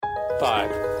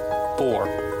5,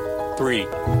 4, 3, 2,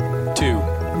 1.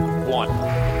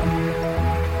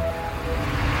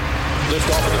 Lift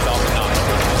off of the Falcon 9.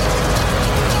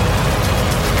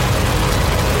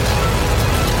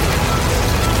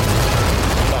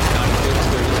 Falcon 9 clears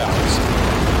 30 hours.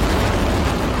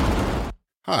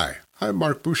 Hi, I'm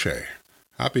Mark Boucher.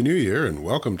 Happy New Year and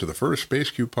welcome to the first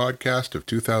SpaceQ podcast of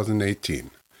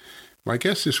 2018. My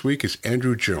guest this week is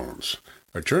Andrew Jones,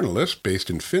 a journalist based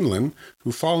in Finland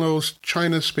who follows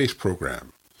China's space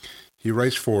program. He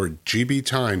writes for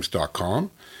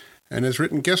gbtimes.com and has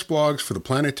written guest blogs for the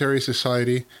Planetary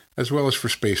Society as well as for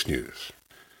Space News.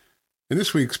 In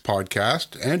this week's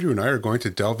podcast, Andrew and I are going to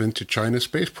delve into China's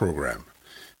space program,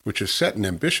 which has set an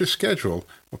ambitious schedule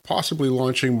of possibly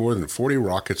launching more than 40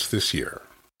 rockets this year.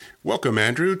 Welcome,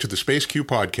 Andrew, to the SpaceQ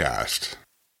podcast.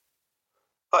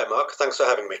 Hi, Mark. Thanks for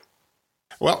having me.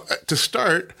 Well, to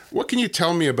start, what can you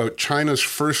tell me about China's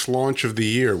first launch of the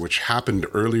year, which happened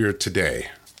earlier today?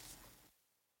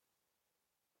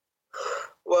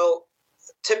 Well,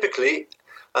 typically,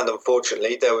 and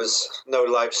unfortunately, there was no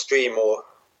live stream or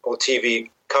TV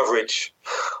coverage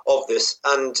of this,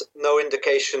 and no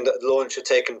indication that the launch had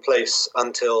taken place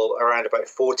until around about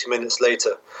 40 minutes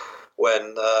later,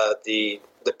 when the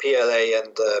PLA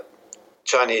and the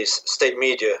Chinese state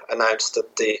media announced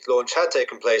that the launch had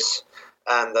taken place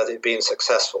and that it had been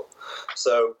successful.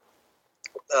 So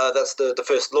that's the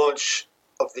first launch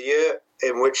of the year,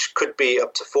 in which could be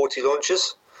up to 40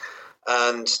 launches.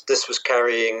 And this was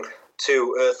carrying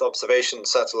 2 Earth observation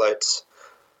satellites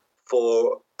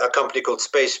for a company called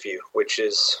SpaceView, which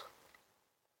is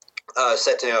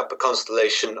setting up a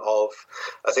constellation of,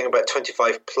 I think, about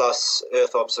 25 plus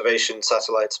Earth observation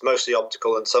satellites, mostly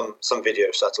optical and some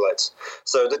video satellites.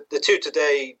 So the 2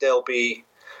 today, they'll be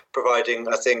providing,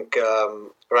 I think,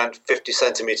 around 50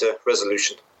 centimeter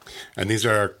resolution. And these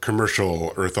are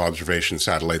commercial Earth observation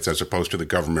satellites as opposed to the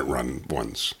government-run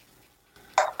ones.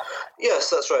 Yes,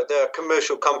 that's right. They're a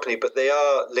commercial company, but they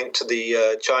are linked to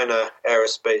the China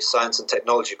Aerospace Science and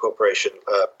Technology Corporation,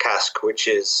 CASC, which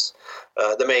is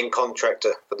the main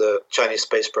contractor for the Chinese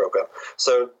space program.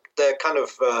 So they're kind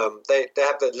of, they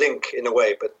have the link in a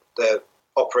way, but they're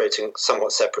operating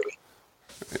somewhat separately.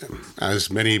 As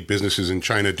many businesses in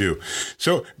China do.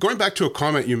 So going back to a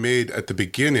comment you made at the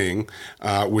beginning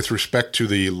with respect to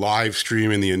the live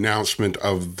stream and the announcement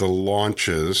of the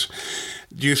launches,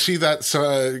 do you see that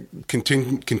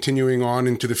continuing on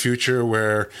into the future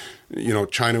where,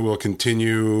 China will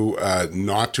continue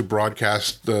not to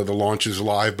broadcast the launches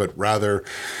live, but rather,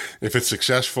 if it's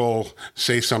successful,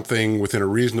 say something within a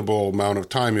reasonable amount of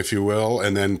time, if you will,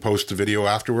 and then post the video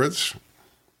afterwards?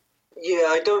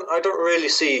 Yeah, I don't really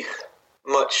see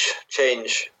much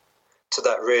change to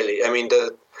that, really. I mean,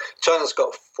 China's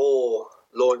got 4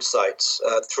 launch sites.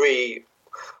 3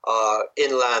 are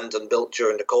inland and built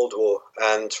during the Cold War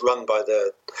and run by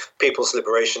the People's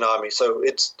Liberation Army. So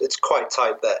it's quite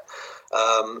tight there.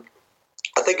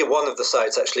 I think in one of the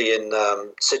sites, actually in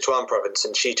Sichuan province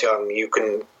in Xijiang, you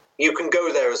can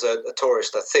go there as a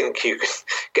tourist. I think you can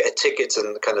get a ticket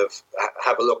and kind of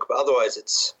have a look, but otherwise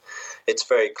it's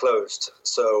very closed.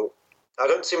 So I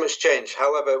don't see much change.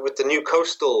 However, with the new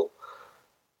coastal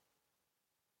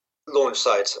launch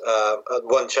site at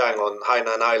Wenchang on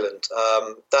Hainan Island,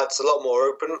 that's a lot more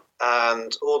open,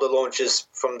 and all the launches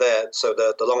from there, so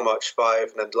the Long March 5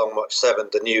 and then Long March 7,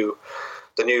 the new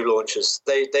launches,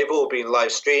 they've all been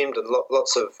live streamed and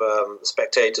lots of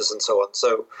spectators and so on.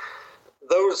 So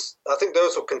I think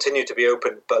those will continue to be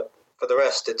open, but for the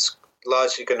rest, it's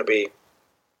largely going to be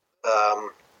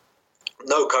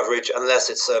no coverage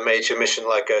unless it's a major mission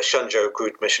like a Shenzhou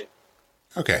crewed mission.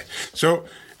 Okay, so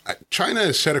China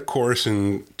has set a course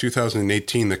in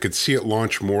 2018 that could see it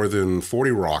launch more than 40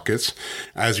 rockets,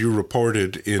 as you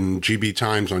reported in GB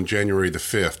Times on January the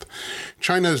 5th.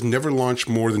 China has never launched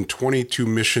more than 22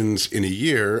 missions in a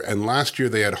year, and last year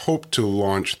they had hoped to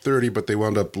launch 30, but they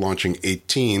wound up launching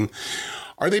 18.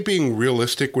 Are they being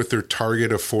realistic with their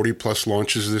target of 40 plus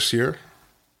launches this year?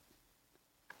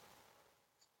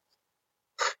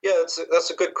 Yeah, that's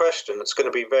a good question. It's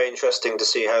going to be very interesting to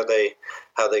see how they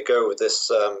go with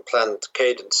this planned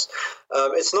cadence.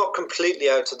 It's not completely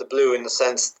out of the blue in the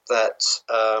sense that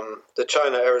the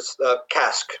China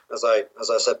CASC, as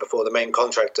I said before, the main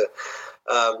contractor,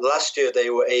 last year they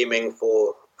were aiming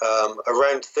for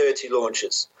around 30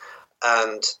 launches,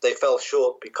 and they fell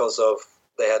short because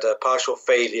they had a partial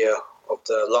failure of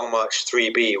the Long March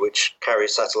 3B, which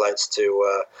carries satellites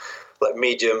to like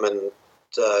medium and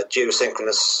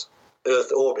geosynchronous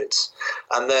Earth orbits.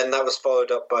 And then that was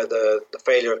followed up by the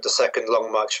failure of the second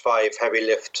Long March 5 heavy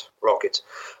lift rocket.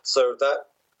 So that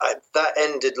that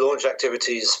ended launch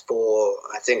activities for,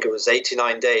 I think it was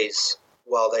 89 days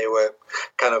while they were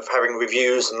kind of having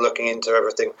reviews and looking into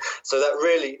everything. So that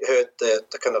really hurt the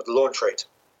kind of launch rate.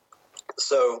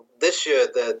 So this year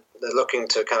they're looking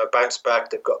to kind of bounce back.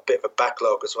 They've got a bit of a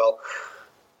backlog as well.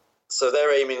 So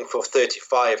they're aiming for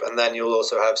 35, and then you'll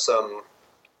also have some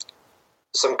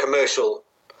commercial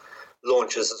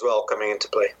launches as well coming into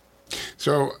play.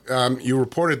 So you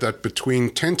reported that between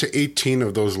 10 to 18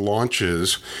 of those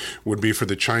launches would be for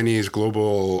the Chinese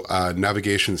global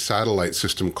navigation satellite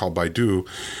system called Beidou.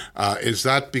 Is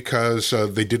that because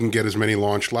they didn't get as many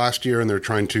launched last year and they're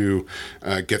trying to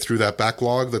get through that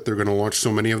backlog that they're going to launch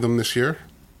so many of them this year?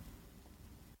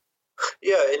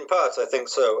 Yeah, in part, I think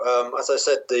so. As I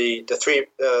said, the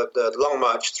Long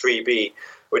March 3B,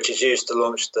 which is used to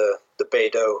launch the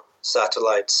Beidou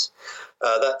satellites,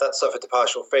 that suffered a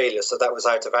partial failure, so that was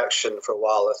out of action for a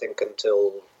while, I think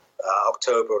until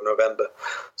October or November.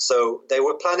 So they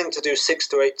were planning to do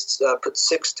put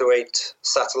 6 to 8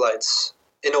 satellites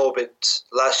in orbit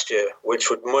last year,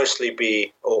 which would mostly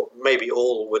be, or maybe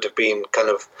all would have been, kind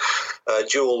of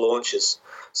dual launches.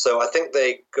 So I think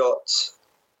they got,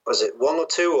 was it 1 or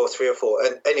 2 or 3 or 4?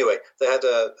 And anyway, they had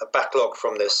a backlog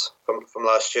from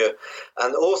last year,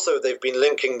 and also they've been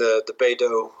linking the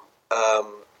Beidou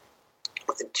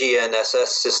GNSS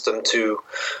system to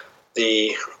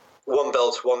the One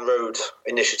Belt, One Road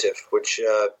initiative, which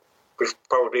we've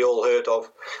probably all heard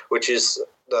of, which is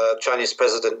the Chinese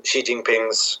President Xi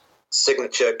Jinping's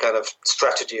signature kind of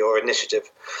strategy or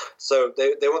initiative. So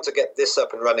they want to get this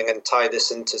up and running and tie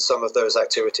this into some of those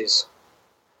activities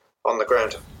on the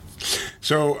ground.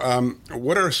 So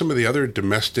what are some of the other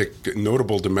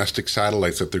notable domestic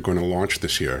satellites that they're going to launch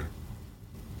this year?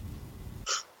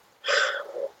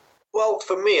 Well,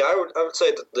 for me, I would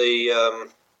say that the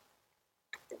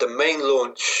main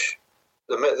launch,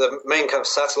 the main kind of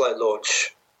satellite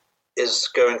launch, is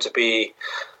going to be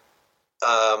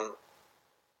the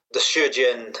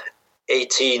Shenzhen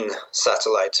 18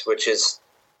 satellite, which is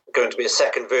going to be a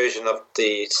second version of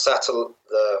the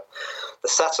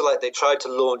satellite they tried to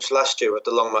launch last year with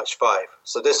the Long March 5.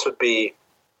 So this would be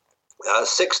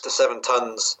 6 to 7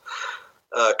 tons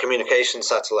communication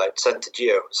satellite sent to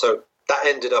GEO. So that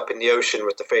ended up in the ocean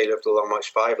with the failure of the Long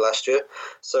March 5 last year.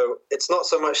 So it's not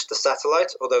so much the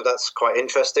satellite, although that's quite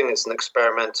interesting. It's an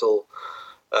experimental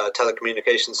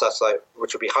telecommunication satellite,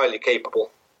 which will be highly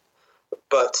capable.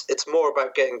 But it's more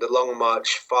about getting the Long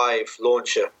March 5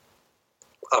 launcher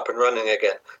up and running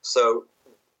again. So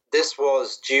this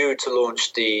was due to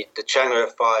launch the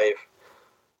Chang'e 5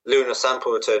 lunar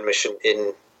sample return mission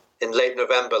in late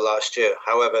November last year.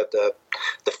 However, the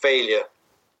failure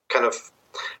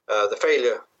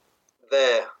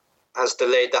there has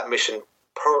delayed that mission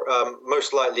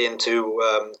most likely into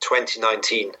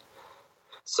 2019.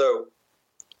 So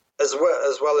as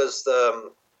well as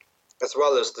the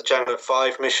Chang'e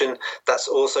 5 mission, that's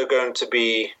also going to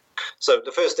be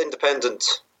the first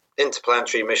independent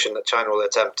interplanetary mission that China will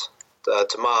attempt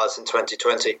to Mars in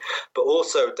 2020. But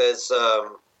also there's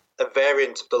a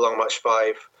variant of the Long March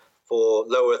 5 for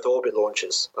low Earth orbit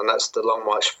launches, and that's the Long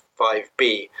March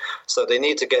 5B. So they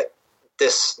need to get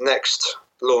this next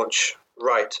launch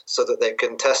right so that they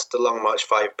can test the Long March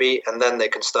 5B, and then they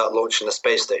can start launching the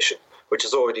space station, which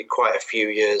is already quite a few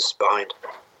years behind.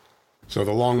 So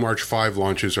the Long March 5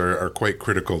 launches are quite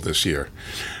critical this year.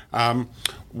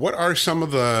 What are some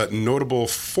of the notable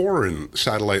foreign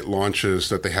satellite launches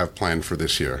that they have planned for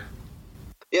this year?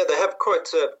 Yeah, they have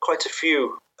quite a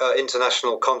few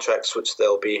international contracts which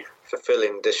they'll be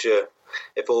fulfilling this year,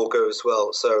 if all goes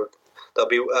well. So there'll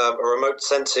be a remote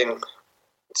sensing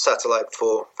satellite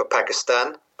for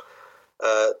Pakistan,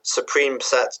 Supreme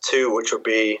Sat 2, which will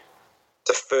be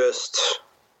the first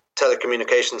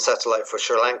telecommunication satellite for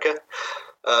Sri Lanka.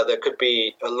 There could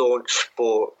be a launch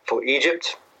for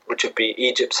Egypt, which would be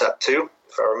Egypt Sat 2,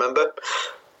 if I remember.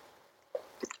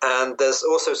 And there's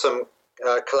also some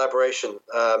collaboration.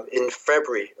 In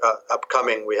February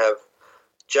upcoming, we have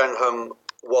Jianheng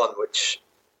 1, which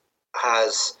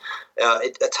has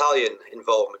Italian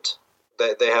involvement.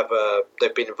 They've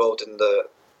been involved in the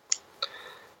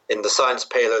science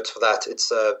payload for that.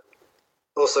 It's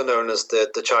also known as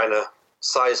the China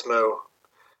Seismo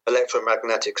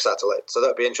electromagnetic satellite. So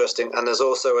that'd be interesting. And there's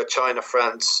also a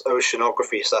China-France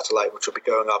oceanography satellite, which will be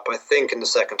going up, I think, in the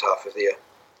second half of the year.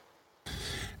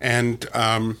 And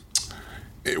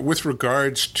with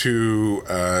regards to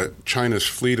China's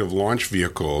fleet of launch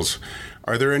vehicles,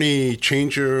 are there any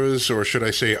changes, or should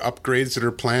I say upgrades, that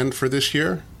are planned for this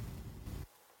year?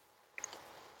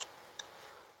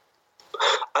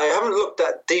 I haven't looked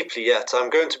that deeply yet. I'm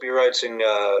going to be writing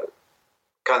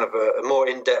kind of a more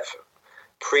in-depth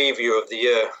preview of the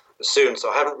year soon, so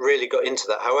I haven't really got into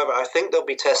that. However, I think they'll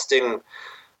be testing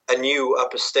a new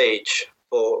upper stage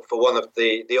for one of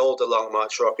the older Long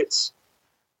March rockets.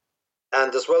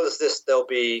 And as well as this, there'll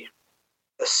be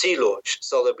a sea launch.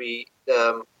 So there'll be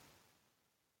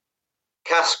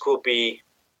CASC will be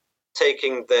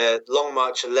taking their Long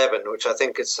March 11, which I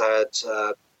think has had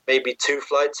maybe 2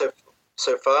 flights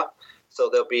so far. So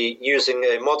they'll be using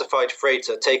a modified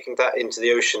freighter, taking that into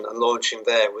the ocean and launching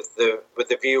there with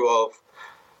the view of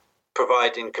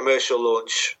providing commercial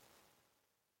launch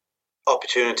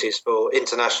opportunities for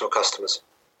international customers.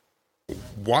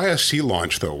 Why a sea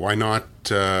launch, though? Why not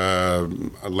a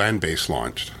land-based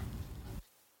launch?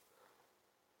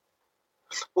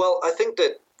 Well, I think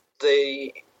that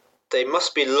they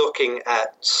must be looking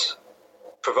at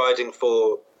providing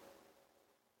for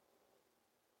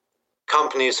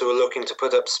companies who are looking to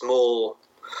put up small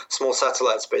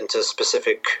satellites but into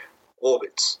specific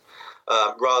orbits,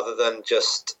 rather than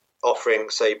just offering,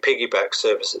 say, piggyback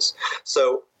services.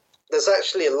 So there's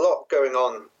actually a lot going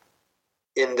on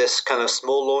in this kind of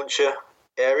small launcher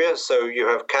area. So you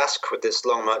have CASC with this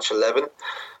Long March 11.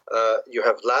 You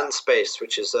have Landspace,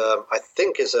 which is, I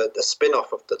think, is a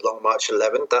spin-off of the Long March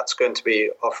 11. That's going to be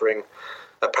offering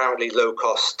apparently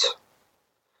low-cost,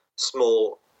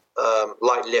 small,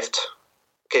 light lift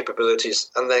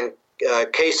capabilities. And then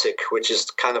KASIC, which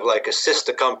is kind of like a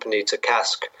sister company to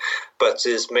CASC, but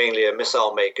is mainly a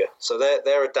missile maker. So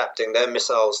they're adapting their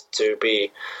missiles to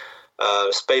be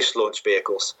space launch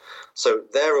vehicles. So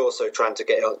they're also trying to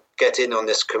get in on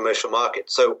this commercial market.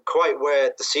 So quite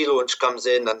where the sea launch comes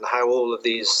in and how all of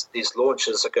these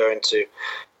launchers are going to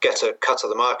get a cut of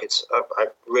the markets, I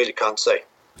really can't say.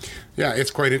 Yeah,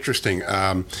 it's quite interesting.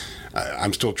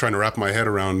 I'm still trying to wrap my head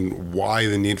around why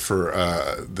the need for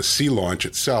the sea launch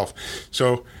itself.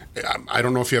 So I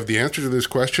don't know if you have the answer to this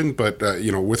question, but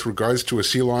with regards to a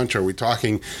sea launch, are we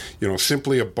talking,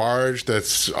 simply a barge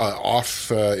that's off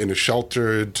in a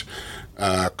sheltered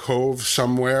cove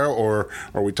somewhere, or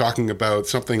are we talking about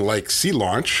something like Sea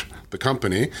Launch, the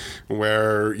company,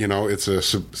 where it's a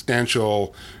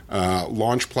substantial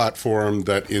launch platform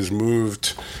that is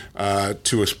moved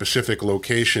to a specific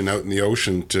location out in the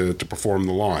ocean to perform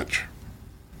the launch?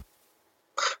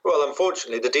 Well,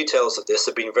 unfortunately, the details of this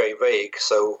have been very vague,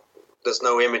 so there's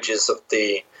no images of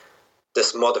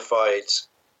this modified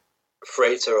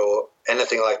freighter or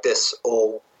anything like this,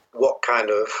 or what kind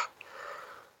of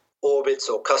orbits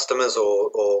or customers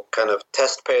or kind of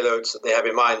test payloads that they have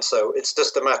in mind. So it's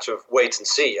just a matter of wait and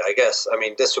see, I guess. I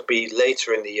mean, this would be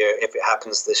later in the year if it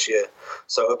happens this year.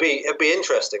 So it'd be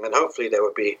interesting, and hopefully there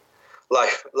would be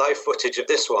live footage of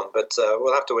this one, but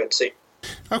we'll have to wait and see.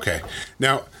 Okay.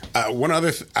 Now, one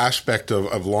other aspect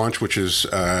of launch, which is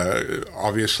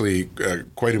obviously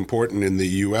quite important in the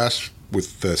U.S.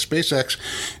 with SpaceX,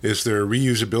 is their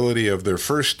reusability of their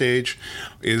first stage.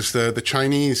 Is the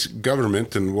Chinese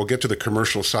government, and we'll get to the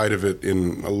commercial side of it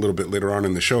in a little bit later on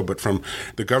in the show, but from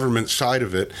the government side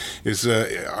of it,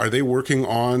 are they working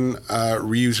on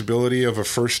reusability of a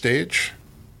first stage?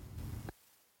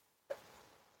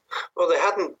 Well, they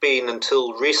hadn't been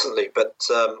until recently, but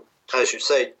as you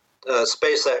say,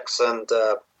 SpaceX and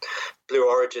Blue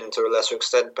Origin, to a lesser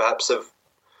extent, perhaps, have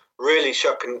really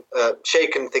shaken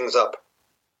things up.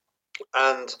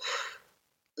 And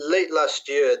late last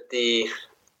year, the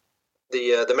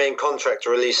main contractor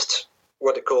released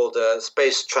what they called a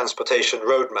Space Transportation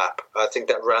Roadmap. I think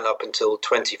that ran up until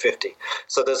 2050.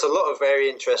 So there's a lot of very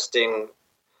interesting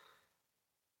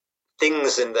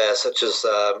things in there, such as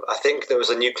I think there was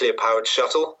a nuclear-powered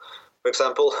shuttle, for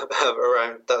example,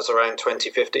 that was around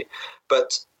 2050.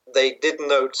 But they did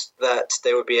note that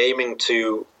they would be aiming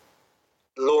to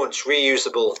launch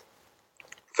reusable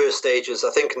first stages,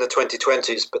 I think, in the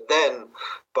 2020s. But then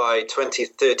by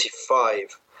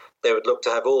 2035, they would look to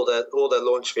have all their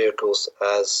launch vehicles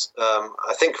as,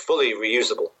 I think, fully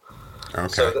reusable.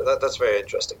 Okay. So that's very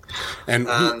interesting. And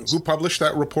who published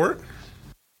that report?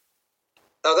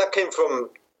 That came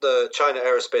from the China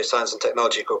Aerospace Science and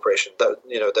Technology Corporation. That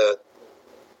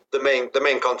the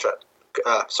main contract.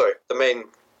 The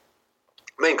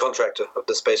main contractor of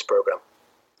the space program.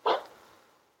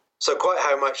 So quite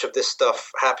how much of this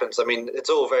stuff happens, I mean, it's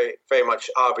all very, very much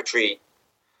arbitrary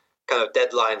kind of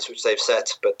deadlines which they've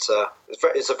set, but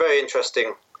it's a very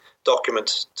interesting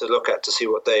document to look at to see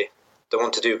what they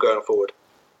want to do going forward.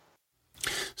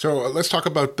 So let's talk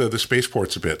about the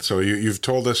spaceports a bit. So you've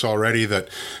told us already that,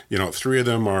 3 of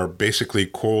them are basically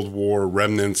Cold War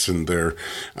remnants, and they're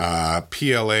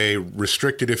PLA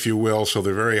restricted, if you will, so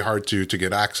they're very hard to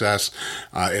get access.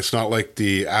 It's not like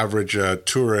the average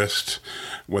tourist,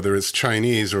 whether it's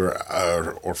Chinese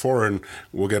or foreign,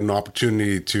 will get an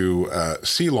opportunity to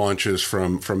see launches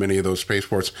from any of those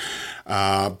spaceports.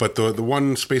 But the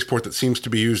one spaceport that seems to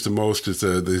be used the most is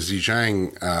the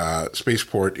Zhejiang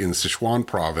spaceport in Sichuan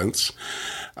province.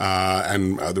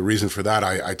 And the reason for that,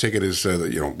 I take it, is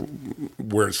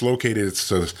where it's located.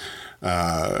 It's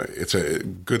a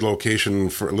good location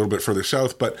for a little bit further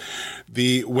south. But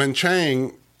the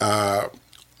Wenchang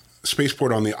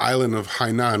spaceport on the island of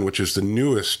Hainan, which is the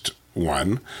newest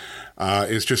one,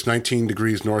 is just 19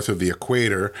 degrees north of the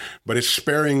equator, but it's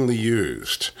sparingly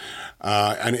used.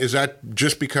 And is that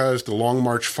just because the Long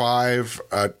March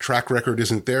 5 track record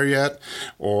isn't there yet?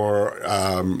 Or,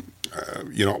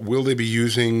 will they be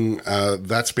using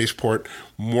that spaceport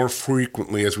more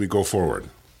frequently as we go forward?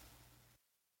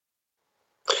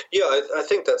 Yeah, I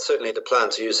think that's certainly the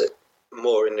plan, to use it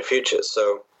more in the future.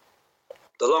 So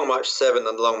the Long March 7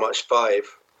 and the Long March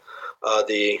 5 are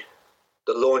the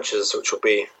launches which will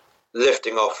be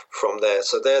lifting off from there.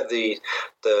 So they're the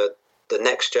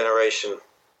next generation,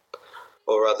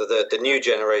 or rather the new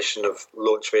generation of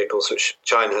launch vehicles which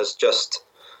China has just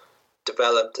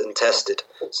developed and tested.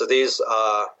 So these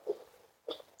are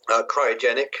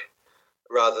cryogenic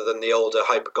rather than the older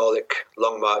hypergolic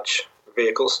Long March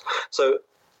vehicles. So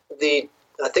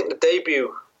I think the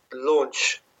debut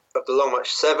launch of the Long March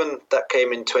 7, that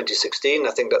came in 2016.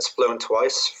 I think that's flown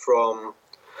twice from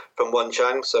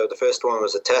Wenchang. So the first one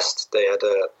was a test. They had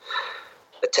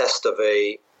a test of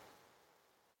a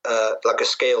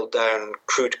scaled down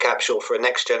crewed capsule for a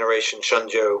next generation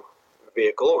Shenzhou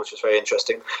vehicle, which was very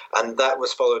interesting. And that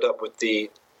was followed up with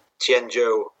the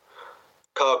Tianzhou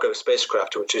cargo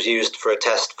spacecraft, which was used for a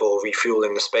test for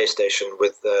refueling the space station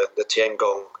with the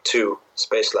Tiangong 2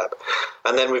 space lab.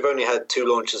 And then we've only had 2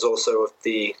 launches also of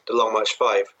the Long March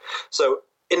 5. So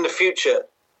in the future,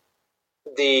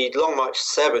 the Long March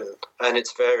 7 and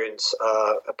its variants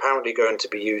are apparently going to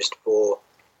be used for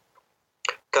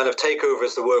kind of take over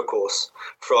as the workhorse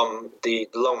from the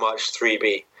Long March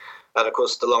 3B. And of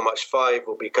course, the Long March 5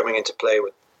 will be coming into play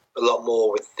with a lot more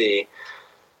with the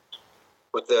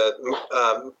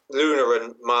lunar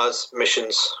and Mars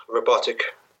missions, robotic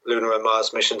lunar and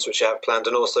Mars missions, which I have planned,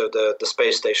 and also the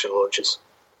space station launches.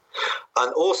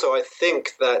 And also, I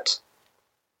think that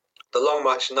the Long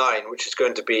March 9, which is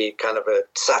going to be kind of a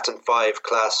Saturn V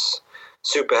class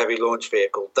super heavy launch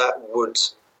vehicle, that would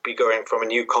be going from a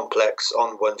new complex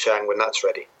on Wenchang when that's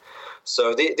ready.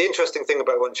 So the interesting thing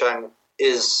about Wenchang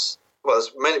is, well,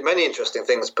 there's many interesting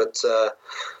things, but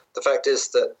the fact is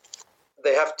that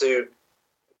they have to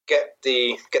get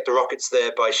the rockets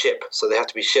there by ship. So they have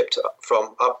to be shipped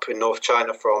from up in North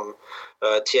China from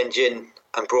Tianjin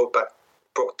and brought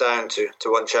down to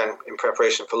Wenchang in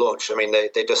preparation for launch. I mean,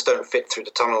 they just don't fit through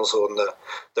the tunnels or on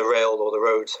the rail or the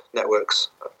road networks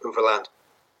overland.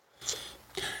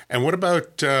 And what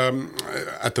about,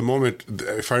 at the moment,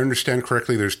 if I understand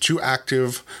correctly, there's 2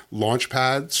 active launch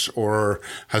pads, or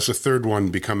has a third one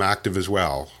become active as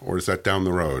well, or is that down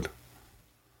the road?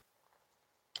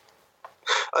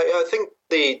 I think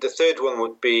the third one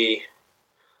would be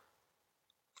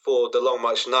for the Long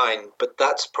March 9, but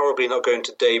that's probably not going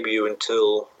to debut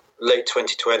until late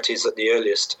 2020s at the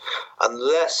earliest,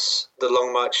 unless the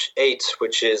Long March 8,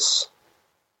 which is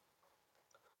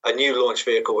a new launch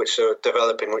vehicle which they're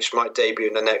developing, which might debut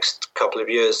in the next couple of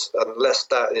years, unless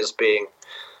that is being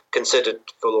considered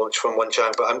for launch from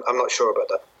Wenchang, but I'm not sure about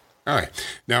that. All right.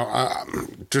 Now,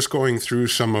 just going through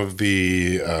some of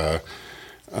the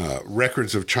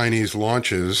records of Chinese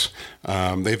launches,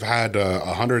 they've had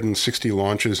 160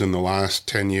 launches in the last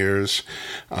 10 years,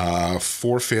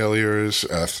 4 failures,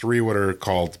 3 what are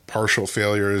called partial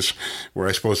failures, where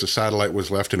I suppose the satellite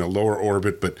was left in a lower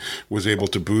orbit but was able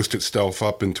to boost itself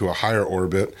up into a higher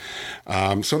orbit.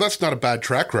 So that's not a bad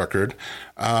track record.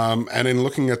 And in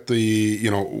looking at the,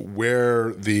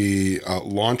 where the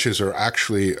launches are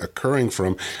actually occurring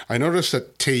from, I noticed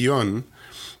that Taiyuan,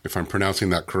 if I'm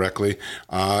pronouncing that correctly,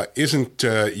 isn't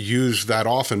used that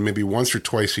often, maybe once or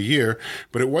twice a year,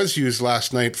 but it was used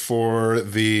last night for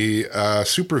the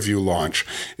SuperView launch.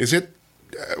 Is it?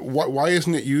 Why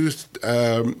isn't it used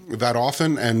that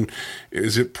often, and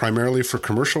is it primarily for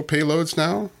commercial payloads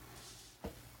now?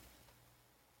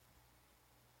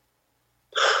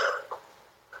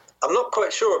 I'm not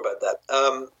quite sure about that.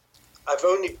 I've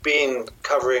only been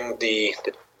covering the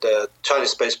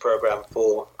Chinese space program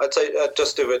for, I'd say,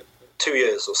 just over 2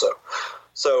 years or so.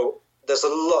 So there's a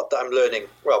lot that I'm learning,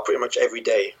 well, pretty much every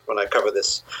day when I cover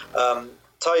this.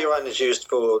 Taiyuan is used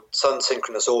for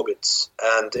sun-synchronous orbits,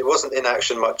 and it wasn't in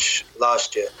action much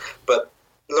last year. But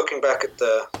looking back at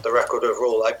the record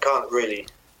overall, I can't really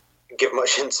give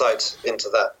much insight into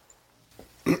that.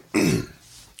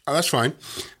 Oh, that's fine.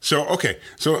 So, okay.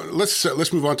 So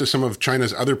let's move on to some of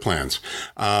China's other plans.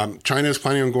 China is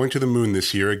planning on going to the moon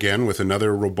this year again with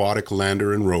another robotic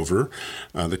lander and rover,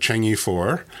 the Chang'e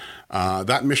 4.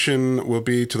 That mission will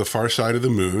be to the far side of the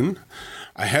moon.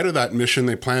 Ahead of that mission,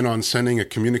 they plan on sending a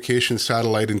communication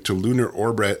satellite into lunar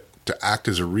orbit to act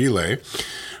as a relay.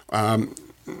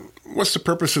 What's the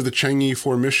purpose of the Chang'e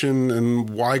 4 mission, and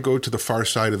why go to the far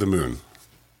side of the moon?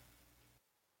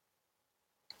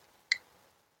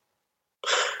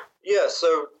 Yeah,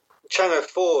 so Chang'e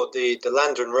 4, the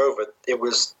lander and rover, it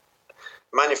was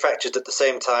manufactured at the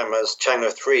same time as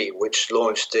Chang'e 3, which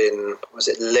launched in, was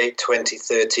it late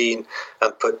 2013,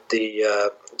 and put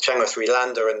the Chang'e 3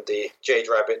 lander and the Jade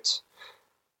Rabbit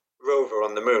rover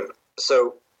on the moon.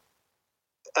 So,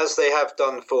 as they have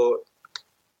done for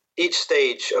each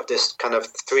stage of this kind of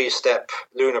three-step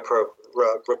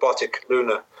robotic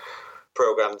lunar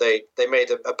program, they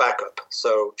made a backup.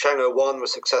 So Chang'e 1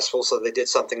 was successful, so they did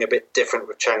something a bit different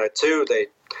with Chang'e 2.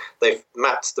 They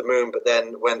mapped the moon, but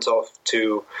then went off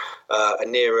to a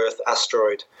near-Earth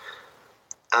asteroid.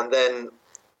 And then,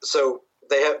 so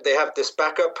they have this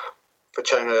backup for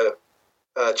Chang'e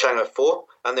 4,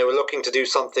 and they were looking to do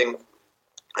something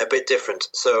a bit different.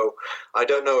 So I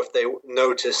don't know if they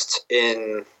noticed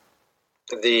in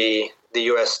the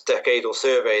US Decadal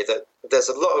Survey that there's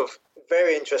a lot of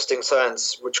very interesting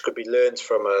science which could be learned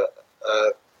from a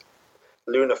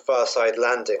lunar far side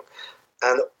landing,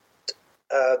 and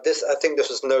I think this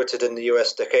was noted in the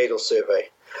US Decadal Survey,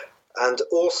 and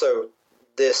also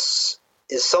this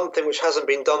is something which hasn't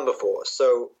been done before.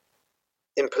 So,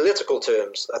 in political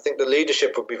terms, I think the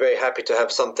leadership would be very happy to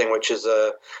have something which is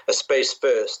a space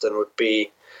first, and would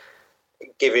be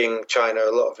giving China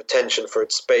a lot of attention for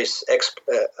its space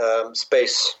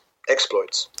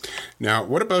exploits. Now,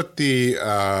 what about the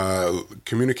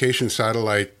communication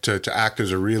satellite to act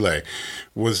as a relay?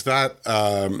 Was that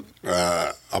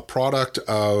a product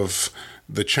of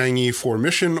the Chang'e 4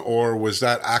 mission, or was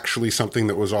that actually something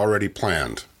that was already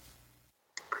planned?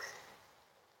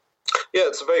 Yeah,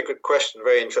 it's a very good question.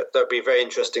 That'd be very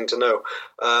interesting to know.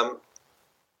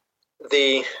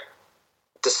 The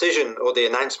decision, or the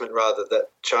announcement rather, that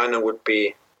China would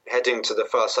be heading to the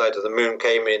far side of the moon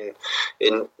came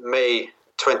in May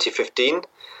 2015,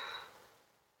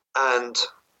 and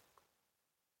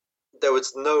that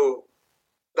was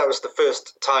the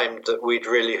first time that we'd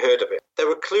really heard of it. There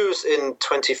were clues in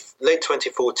late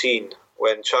 2014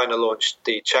 when China launched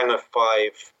the Chang'e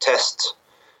 5 test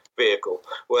vehicle,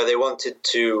 where they wanted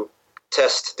to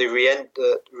test the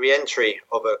re-entry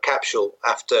of a capsule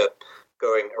after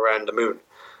going around the moon.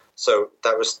 So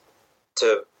that was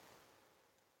to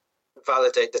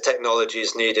validate the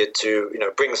technologies needed to,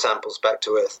 bring samples back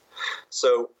to Earth.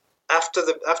 So after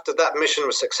that mission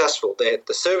was successful, the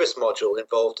service module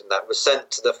involved in that was sent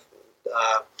to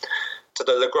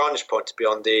the Lagrange point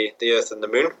beyond the Earth and the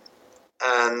Moon,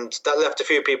 and that left a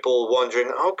few people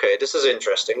wondering, okay, this is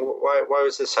interesting. Why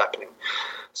was this happening?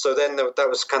 So then that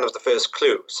was kind of the first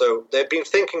clue. So they've been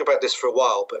thinking about this for a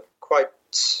while, but quite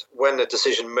when the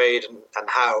decision made and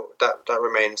how, that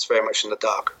remains very much in the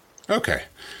dark. Okay.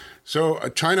 So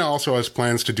China also has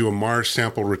plans to do a Mars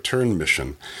sample return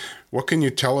mission. What can you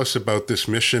tell us about this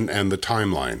mission and the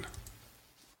timeline?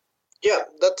 Yeah,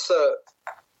 that's a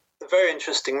very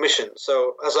interesting mission.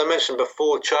 So, as I mentioned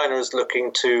before, China is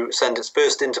looking to send its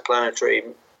first interplanetary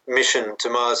mission to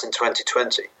Mars in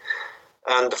 2020.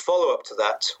 And the follow-up to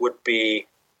that would be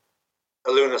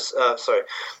the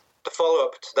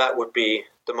follow-up to that would be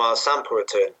the Mars sample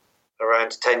return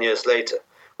around 10 years later,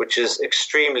 which is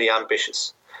extremely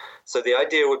ambitious. So the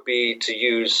idea would be to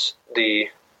use the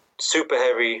Super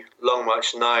Heavy Long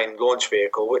March 9 launch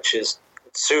vehicle, which is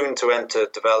soon to enter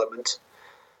development,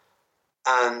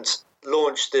 and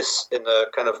launch this in a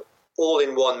kind of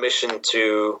all-in-one mission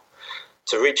to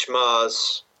reach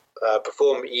Mars,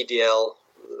 perform EDL,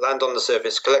 land on the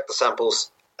surface, collect the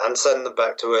samples, and send them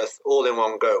back to Earth all in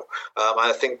one go.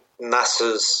 I think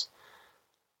NASA's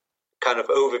kind of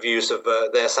overviews of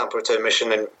their sample return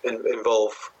mission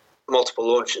involve multiple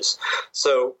launches.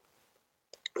 So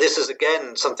this is,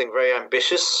 again, something very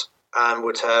ambitious and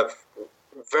would have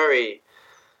very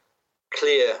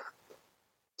clear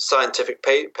scientific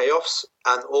payoffs,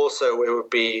 and also it would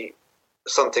be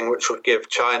something which would give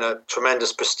China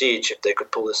tremendous prestige if they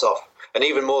could pull this off, and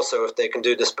even more so if they can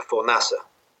do this before NASA.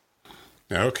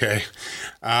 Okay.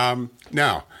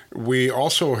 Now, we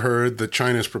also heard that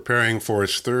China is preparing for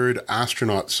its third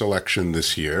astronaut selection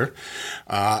this year.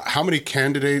 How many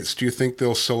candidates do you think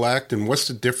they'll select, and what's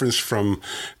the difference from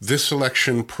this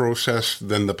selection process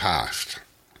than the past?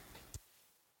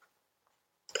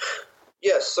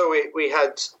 Yes, so we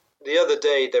had the other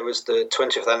day, there was the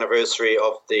 20th anniversary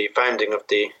of the founding of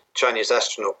the Chinese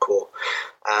Astronaut Corps.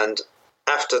 And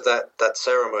after that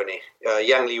ceremony,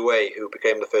 Yang Liwei, who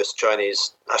became the first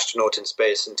Chinese astronaut in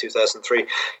space in 2003,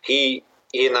 he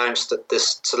announced that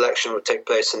this selection would take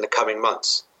place in the coming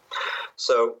months.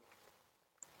 So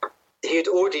he had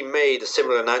already made a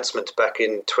similar announcement back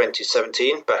in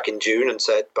 2017, back in June, and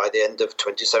said by the end of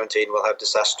 2017 we'll have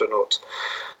this astronaut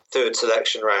third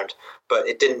selection round, but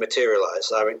it didn't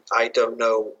materialize. I mean, I don't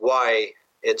know why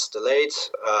it's delayed.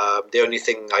 The only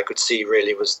thing I could see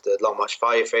really was the Long March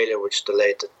 5 failure, which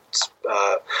delayed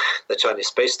the Chinese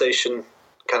space station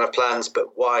kind of plans,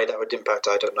 but why that would impact,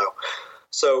 I don't know.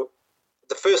 So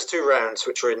the first two rounds,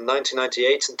 which were in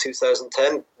 1998 and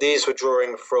 2010, these were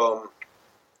drawing from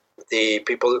the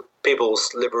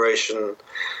People's Liberation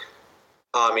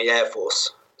Army Air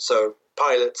Force. So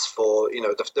pilots for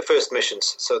the first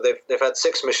missions. So they've had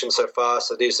 6 missions so far.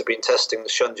 So these have been testing the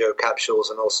Shenzhou capsules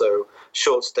and also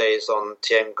short stays on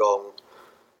Tiangong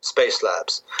Space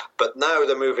Labs. But now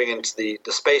they're moving into the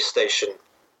space station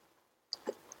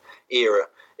era,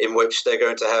 in which they're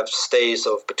going to have stays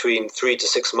of between 3 to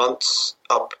 6 months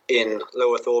up in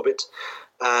low Earth orbit,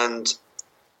 and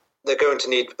they're going to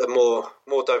need a more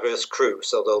diverse crew.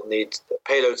 So they'll need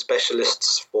payload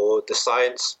specialists for the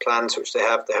science plans, which they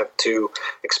have. They have 2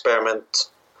 experiment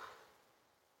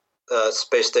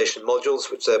space station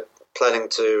modules, which they're planning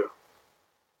to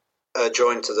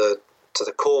join to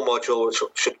the core module, which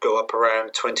should go up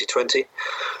around 2020.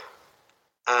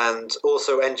 And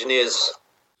also engineers.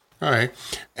 All right.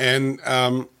 And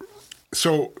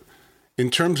so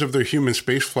in terms of the human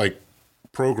spaceflight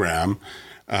program,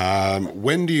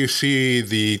 when do you see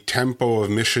the tempo of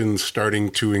missions starting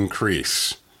to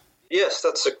increase? Yes,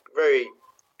 that's a very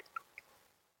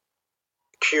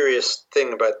curious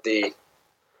thing about the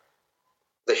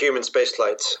human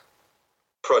spaceflight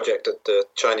project that the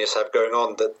Chinese have going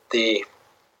on. That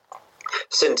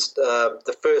since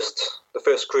the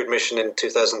first crewed mission in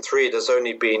 2003, there's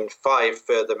only been 5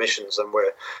 further missions, and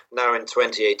we're now in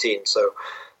 2018. So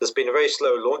there's been a very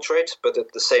slow launch rate, but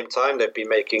at the same time, they've been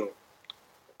making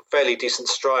fairly decent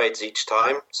strides each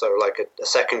time. So like a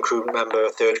second crew member, a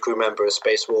third crew member, a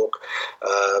spacewalk,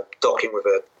 docking with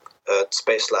a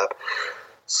space lab.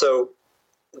 So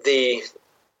the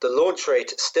launch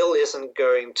rate still isn't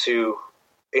going to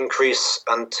increase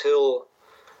until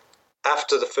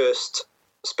after the first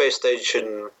space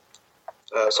station.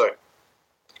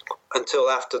 Until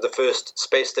after the first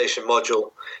space station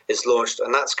module is launched,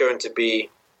 and that's going to be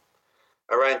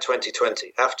around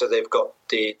 2020, after they've got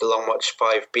the Long March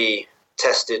 5B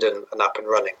tested and up and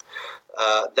running.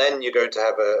 Then you're going to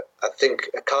have a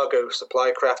cargo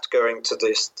supply craft going to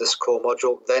this core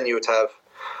module. Then you would have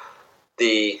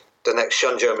the next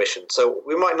Shenzhou mission. So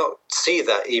we might not see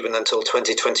that even until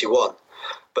 2021.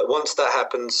 But once that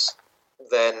happens,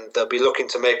 then they'll be looking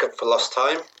to make up for lost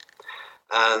time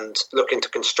and looking to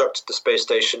construct the space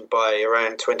station by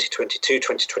around 2022,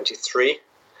 2023.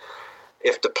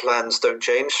 If the plans don't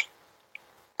change.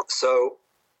 So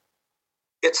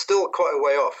it's still quite a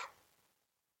way off.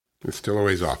 It's still a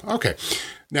ways off. Okay.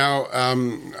 Now,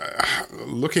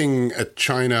 looking at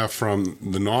China from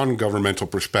the non-governmental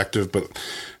perspective, but,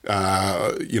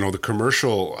 the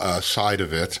commercial side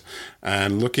of it,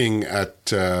 and looking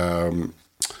at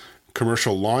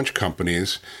commercial launch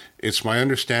companies, it's my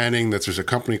understanding that there's a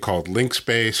company called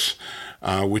LinkSpace,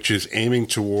 which is aiming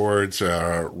towards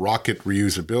rocket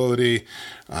reusability.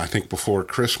 I think before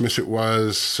Christmas it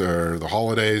was, or the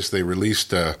holidays, they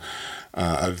released a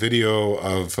video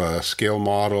of a scale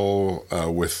model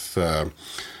with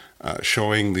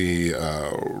showing the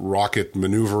rocket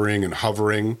maneuvering and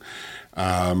hovering.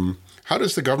 How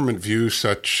does the government view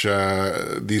such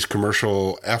these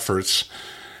commercial efforts?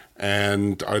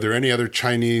 And are there any other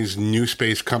Chinese new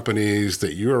space companies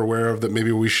that you're aware of that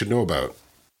maybe we should know about?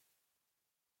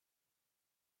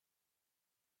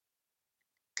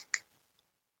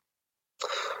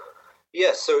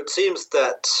 Yes, so it seems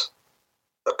that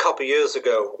a couple of years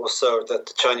ago or so that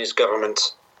the Chinese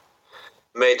government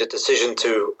made a decision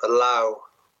to allow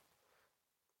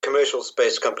commercial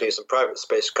space companies and private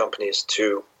space companies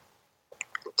to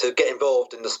get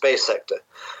involved in the space sector.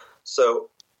 So,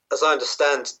 as I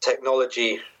understand,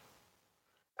 technology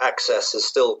access is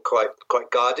still quite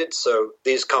guarded. So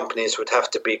these companies would have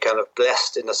to be kind of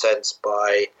blessed in a sense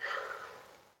by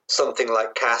something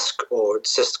like CASC or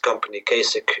its sister company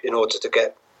CASIC in order to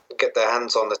get their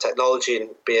hands on the technology and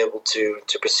be able to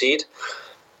proceed.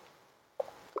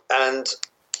 And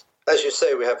as you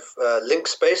say, we have Link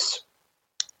Space,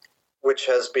 which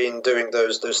has been doing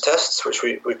those tests, which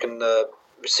we can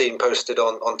see posted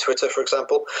on Twitter, for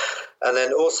example. And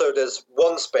then also there's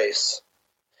OneSpace,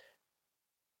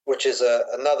 which is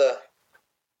another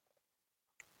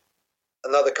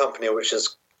company which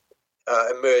has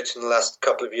emerged in the last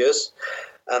couple of years,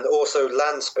 and also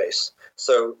Landspace.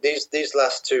 So these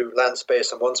last two,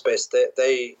 Landspace and OneSpace,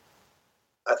 I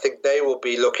think they will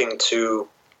be looking to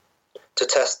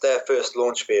test their first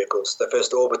launch vehicles, their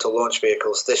first orbital launch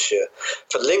vehicles this year.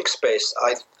 For Link Space,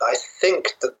 I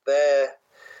think that they're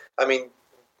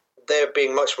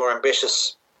being much more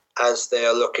ambitious as they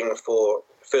are looking for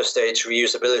first stage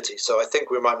reusability. So I think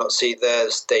we might not see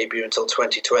theirs debut until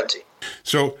 2020.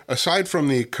 So aside from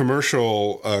the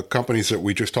commercial companies that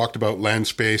we just talked about,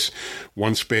 Landspace,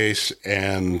 OneSpace,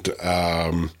 and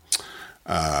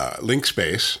Link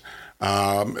Space,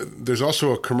 there's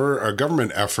also a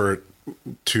government effort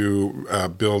to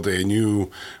build a new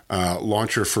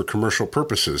launcher for commercial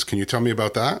purposes. Can you tell me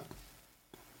about that?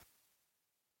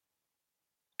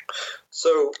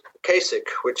 So CASIC,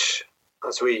 which,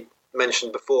 as we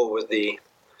mentioned before, was the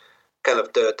kind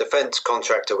of the defense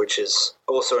contractor, which is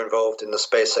also involved in the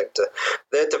space sector,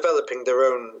 they're developing their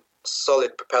own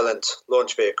solid propellant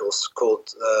launch vehicles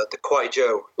called the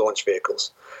Kuaizhou launch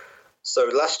vehicles. So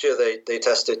last year they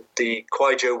tested the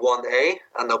Kuaizhou 1A,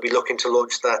 and they'll be looking to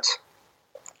launch that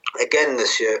again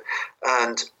this year.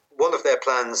 And one of their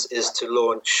plans is to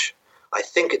launch, I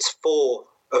think it's 4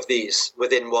 of these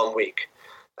within 1 week,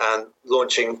 and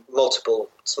launching multiple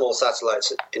small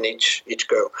satellites in each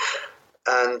go.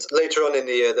 And later on in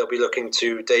the year, they'll be looking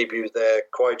to debut their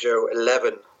Kuaizhou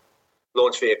 11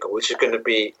 launch vehicle, which is going to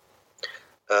be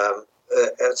a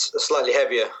slightly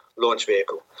heavier launch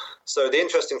vehicle. So the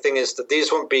interesting thing is that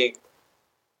these won't be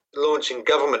launching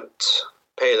government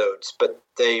payloads, but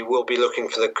they will be looking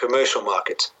for the commercial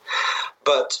market.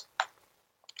 But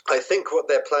I think what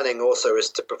they're planning also is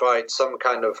to provide some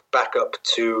kind of backup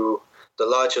to the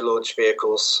larger launch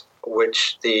vehicles,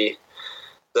 which the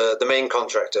main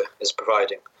contractor is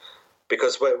providing.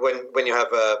 Because when you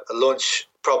have a launch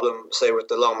problem, say with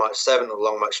the Long March 7 or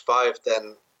Long March 5,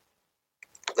 then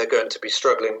they're going to be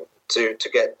struggling to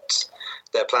get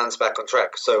their plans back on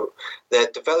track. So they're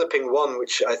developing one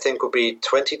which I think will be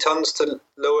 20 tons to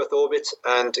low Earth orbit,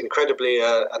 and incredibly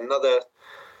another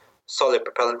solid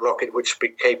propellant rocket which will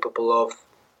be capable of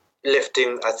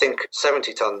lifting, I think,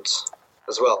 70 tons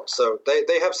as well. So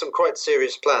they have some quite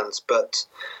serious plans, but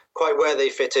quite where they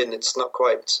fit in, it's not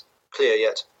quite clear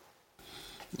yet.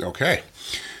 Okay.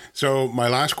 So my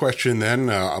last question then,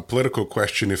 a political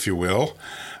question, if you will.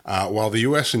 While the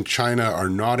U.S. and China are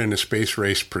not in a space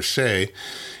race per se,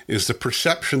 is the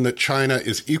perception that China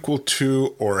is equal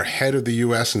to or ahead of the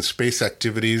U.S. in space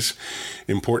activities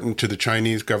important to the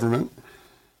Chinese government?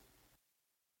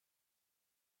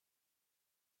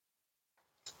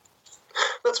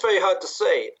 That's very hard to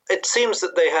say. It seems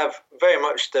that they have very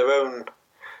much their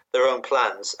own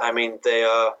plans. I mean, they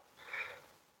are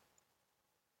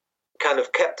kind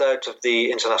of kept out of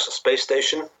the International Space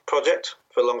Station project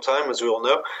for a long time, as we all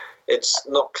know. It's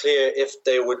not clear if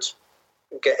they would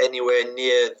get anywhere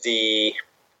near the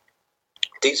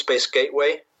Deep Space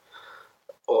Gateway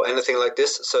or anything like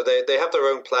this. So they have their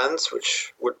own plans,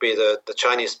 which would be the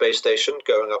Chinese space station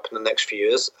going up in the next few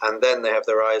years, and then they have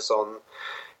their eyes on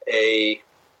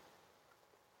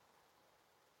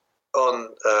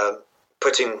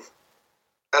putting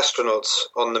astronauts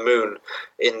on the moon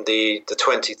in the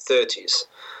 2030s.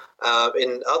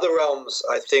 In other realms,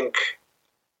 I think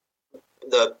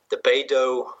the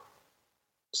Beidou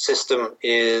system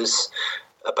is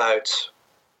about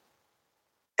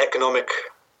economic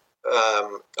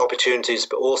opportunities,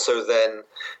 but also then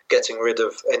getting rid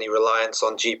of any reliance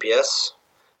on GPS,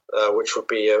 which would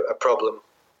be a problem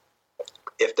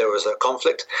if there was a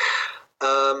conflict.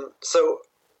 So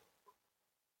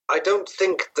I don't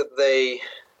think that they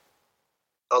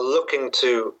are looking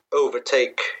to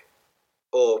overtake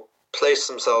or place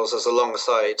themselves as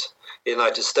alongside the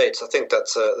United States. I think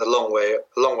that's a long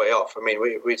way off. I mean,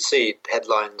 we see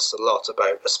headlines a lot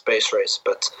about a space race,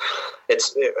 but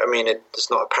it's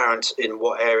not apparent in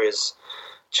what areas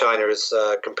China is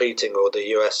competing or the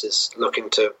US is looking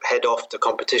to head off the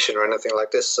competition or anything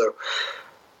like this. So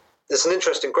it's an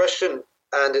interesting question,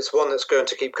 and it's one that's going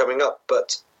to keep coming up.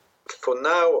 But for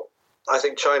now, I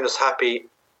think China's happy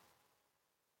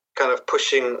kind of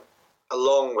pushing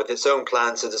along with its own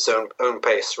plans at its own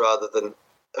pace rather than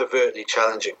overtly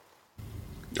challenging.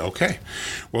 Okay.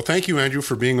 Well, thank you, Andrew,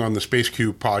 for being on the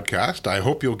SpaceQ podcast. I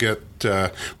hope we'll get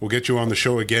you on the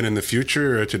show again in the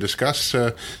future to discuss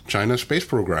China's space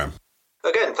program.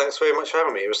 Again, thanks very much for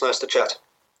having me. It was nice to chat.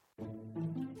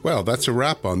 Well, that's a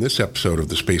wrap on this episode of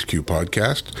the SpaceQ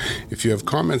podcast. If you have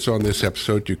comments on this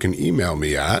episode, you can email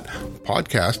me at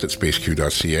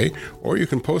podcast@spaceq.ca, or you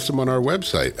can post them on our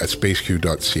website at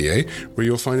spaceq.ca, where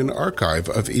you'll find an archive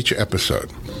of each episode.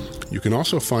 You can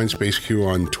also find SpaceQ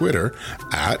on Twitter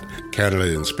at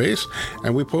Canada in Space,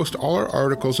 and we post all our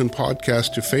articles and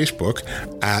podcasts to Facebook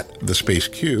at The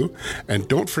SpaceQ, and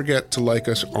don't forget to like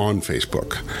us on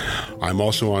Facebook. I'm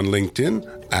also on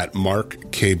LinkedIn at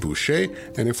Mark K. Boucher,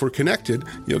 and if we're connected,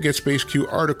 you'll get SpaceQ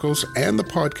articles and the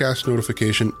podcast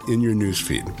notification in your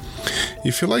newsfeed.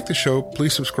 If you like the show,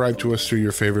 please subscribe to us through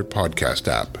your favorite podcast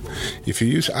app. If you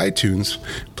use iTunes,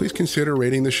 please consider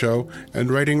rating the show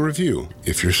and writing a review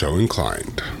if you're so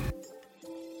inclined.